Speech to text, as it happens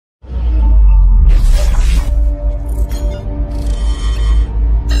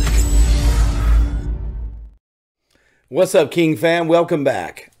What's up, King fam? Welcome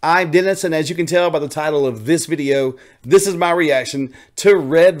back. I'm Dennis, and as you can tell by the title of this video, this is my reaction to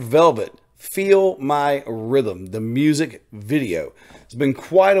Red Velvet, Feel My Rhythm, the music video. It's been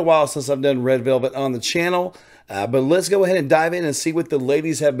quite a while since I've done Red Velvet on the channel, but let's go ahead and dive in and see what the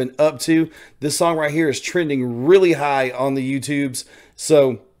ladies have been up to. This song right here is trending really high on the YouTubes,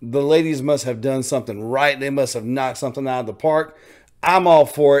 so the ladies must have done something right. They must have knocked something out of the park. I'm all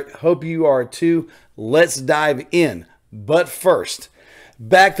for it. Hope you are too. Let's dive in. But first,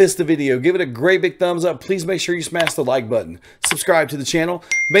 back this the video, give it a great big thumbs up. Please make sure you smash the like button. Subscribe to the channel.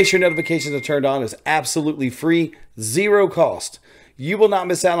 Make sure notifications are turned on. It's absolutely free, zero cost. You will not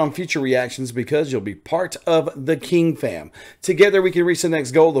miss out on future reactions because you'll be part of the King fam. Together we can reach the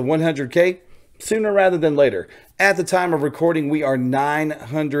next goal of 100K sooner rather than later. At the time of recording, we are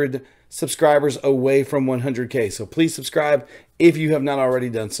 900 subscribers away from 100K. So please subscribe if you have not already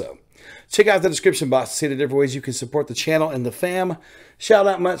done so. Check out the description box to see the different ways you can support the channel and the fam. Shout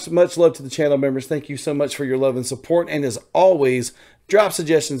out much love to the channel members. Thank you so much for your love and support. And as always, drop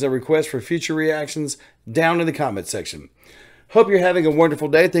suggestions and requests for future reactions down in the comment section. Hope you're having a wonderful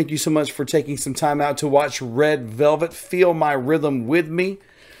day. Thank you so much for taking some time out to watch Red Velvet, Feel My Rhythm with me.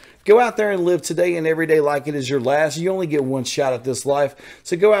 Go out there and live today and every day like it is your last. You only get one shot at this life.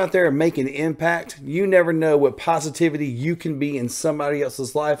 So go out there and make an impact. You never know what positivity you can be in somebody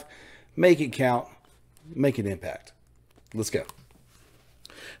else's life. Make it count. Make an impact. Let's go.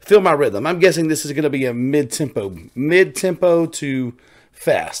 Feel My Rhythm. I'm guessing this is going to be a mid-tempo to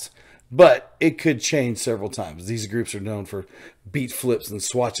fast. But it could change several times. These groups are known for beat flips and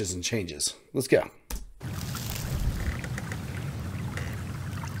swatches and changes. Let's go.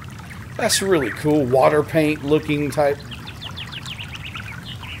 That's really cool. Water paint looking type.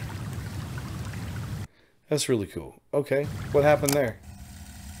 That's really cool. Okay. What happened there?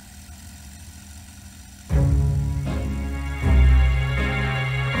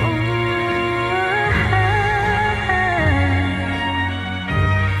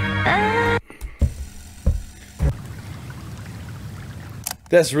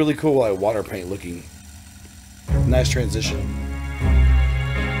 That's really cool, like water paint looking. Nice transition.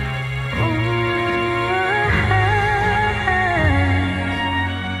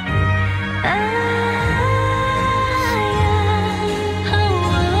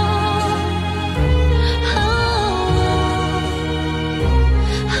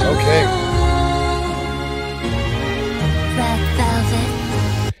 Okay.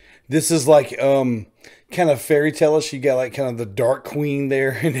 This is like kind of fairy tale-ish. You got like kind of the dark queen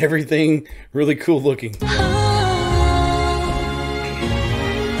there and everything. Really cool looking.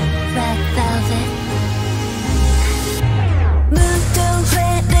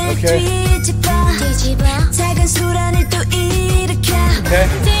 Okay.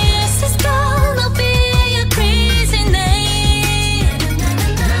 Okay.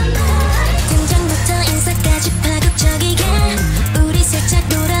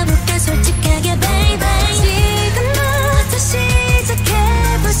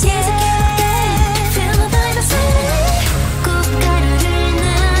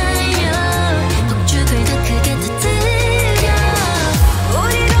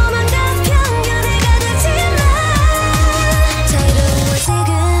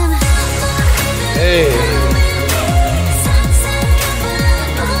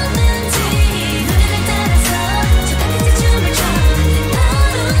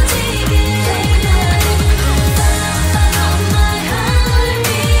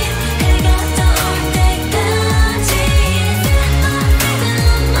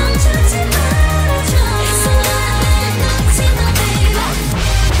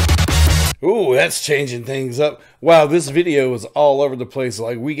 Ooh, that's changing things up. Wow, this video is all over the place.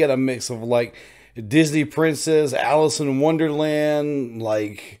 Like, we got a mix of like Disney princess, Alice in Wonderland,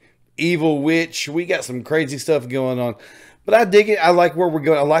 like evil witch. We got some crazy stuff going on. But I dig it. I like where we're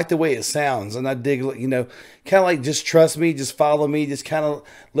going. I like the way it sounds. And I dig, you know, kind of like just trust me, just follow me, just kind of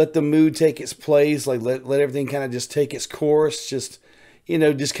let the mood take its place. Like let everything kind of just take its course. Just, you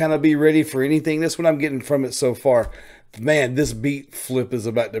know, just kind of be ready for anything. That's what I'm getting from it so far. Man, this beat flip is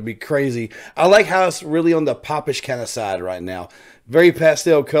about to be crazy. I like how it's really on the popish kind of side right now. Very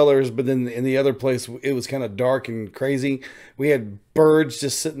pastel colors, but then in the other place, it was kind of dark and crazy. We had birds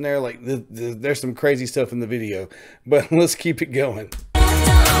just sitting there. Like, there's some crazy stuff in the video. But let's keep it going.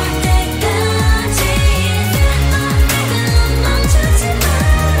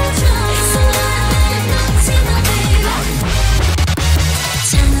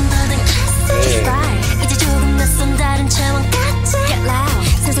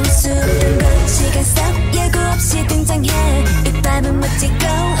 밟은 멋지고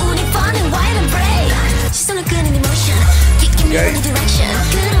우리 falling wild and brave 시선을 끄는 emotion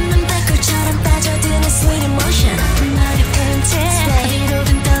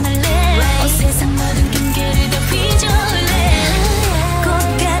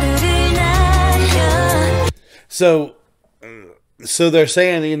So they're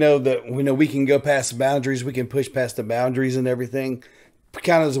saying, you know, that, you know, we can go past the boundaries, we can push past the boundaries and everything.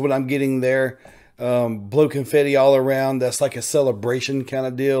 Kind of is what I'm getting there. Blow confetti all around. That's like a celebration kind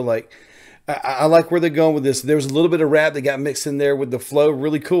of deal. Like, I like where they're going with this. There was a little bit of rap that got mixed in there with the flow.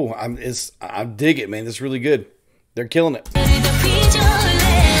 Really cool. I dig it, man. It's really good. They're killing it.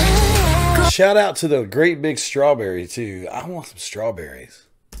 Shout out to the great big strawberry too. I want some strawberries.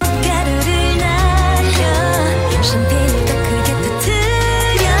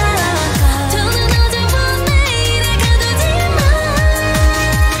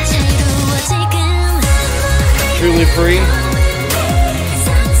 Truly free.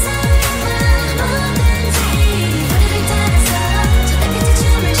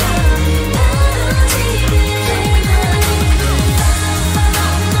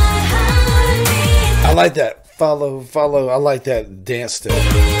 I like that. Follow, follow. I like that dance step. I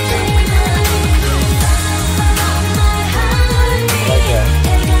like that.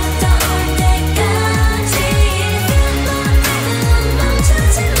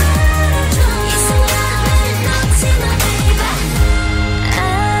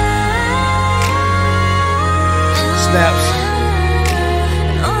 Snaps.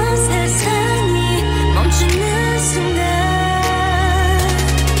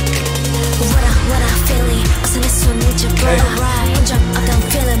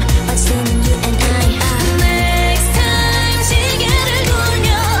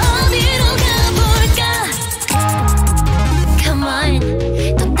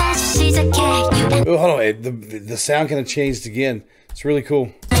 Oh, hold on. The sound kind of changed again. It's really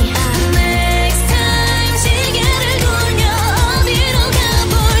cool.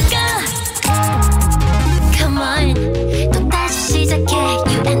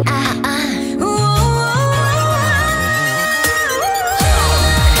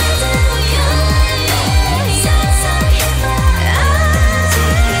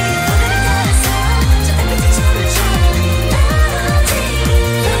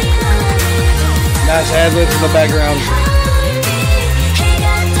 Nice ad-libs in the background.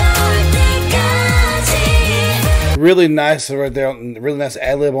 Really nice right there. Really nice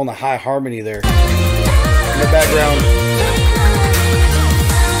ad-lib on the high harmony there in the background.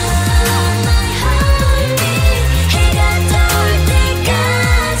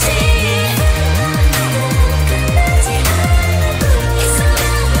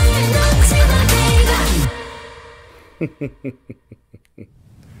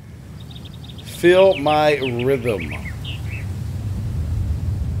 Feel my rhythm.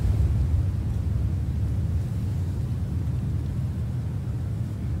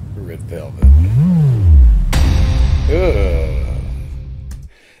 Red Velvet.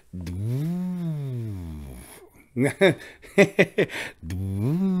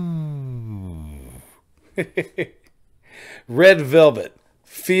 Red Velvet.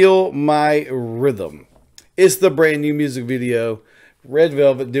 Feel my rhythm. It's the brand new music video. Red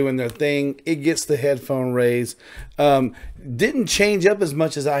Velvet doing their thing. It gets the headphone raise. Didn't change up as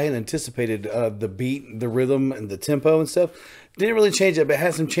much as I had anticipated. The beat, the rhythm, and the tempo and stuff didn't really change up. It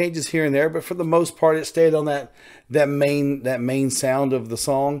had some changes here and there, but for the most part, it stayed on that main sound of the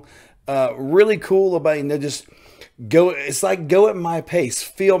song. Really cool about, you know, just go. It's like go at my pace,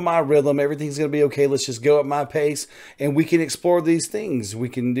 feel my rhythm. Everything's gonna be okay. Let's just go at my pace, and we can explore these things. We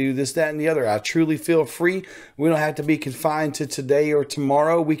can do this, that, and the other. I truly feel free. We don't have to be confined to today or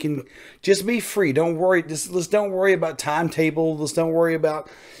tomorrow. We can just be free. Don't worry. Let's don't worry about timetable. Let's don't worry about,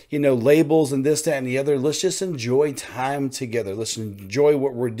 you know, labels and this, that, and the other. Let's just enjoy time together. Let's enjoy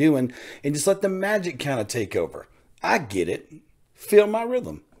what we're doing and just let the magic kind of take over. I get it. Feel my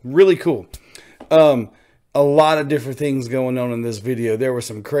rhythm. Really cool. A lot of different things going on in this video. There was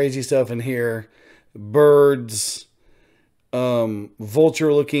some crazy stuff in here. Birds,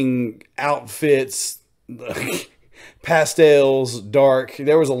 vulture looking outfits, pastels, dark.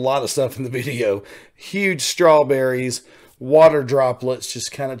 There was a lot of stuff in the video. Huge strawberries, water droplets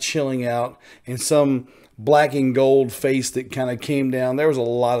just kind of chilling out, and some black and gold face that kind of came down. There was a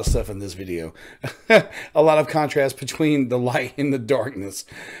lot of stuff in this video. A lot of contrast between the light and the darkness.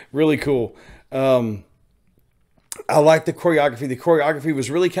 Really cool. I like the choreography. The choreography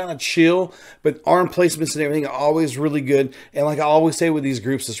was really kind of chill, but arm placements and everything are always really good. And like I always say with these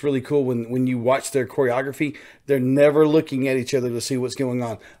groups, it's really cool when you watch their choreography, they're never looking at each other to see what's going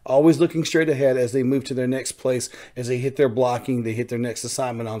on. Always looking straight ahead as they move to their next place, as they hit their blocking, they hit their next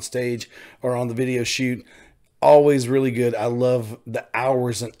assignment on stage or on the video shoot. Always really good. I love the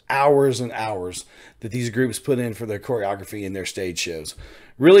hours and hours and hours that these groups put in for their choreography and their stage shows.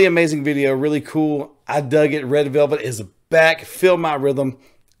 Really amazing video. Really cool. I dug it. Red Velvet is back. Feel my rhythm.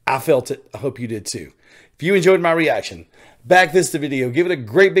 I felt it. I hope you did too. If you enjoyed my reaction, back this video, give it a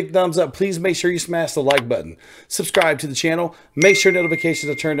great big thumbs up. Please make sure you smash the like button. Subscribe to the channel. Make sure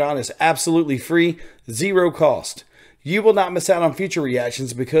notifications are turned on. It's absolutely free, zero cost. You will not miss out on future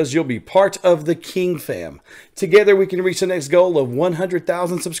reactions because you'll be part of the King fam. Together we can reach the next goal of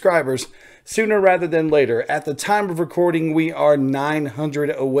 100,000 subscribers sooner rather than later. At the time of recording, we are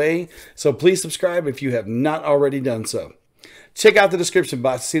 900 away. So please subscribe if you have not already done so. Check out the description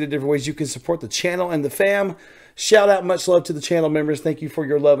box to see the different ways you can support the channel and the fam. Shout out, much love to the channel members. Thank you for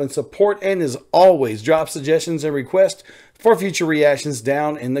your love and support. And as always, drop suggestions and requests for future reactions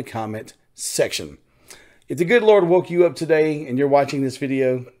down in the comment section. If the good Lord woke you up today and you're watching this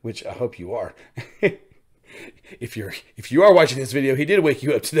video, which I hope you are, if you are watching this video, he did wake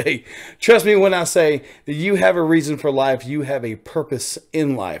you up today. Trust me when I say that you have a reason for life. You have a purpose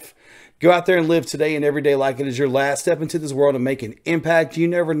in life. Go out there and live today and every day like it is your last. Step into this world and make an impact. You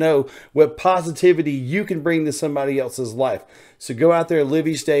never know what positivity you can bring to somebody else's life. So go out there and live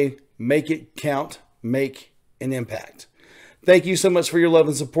each day. Make it count. Make an impact. Thank you so much for your love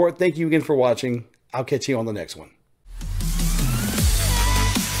and support. Thank you again for watching. I'll catch you on the next one.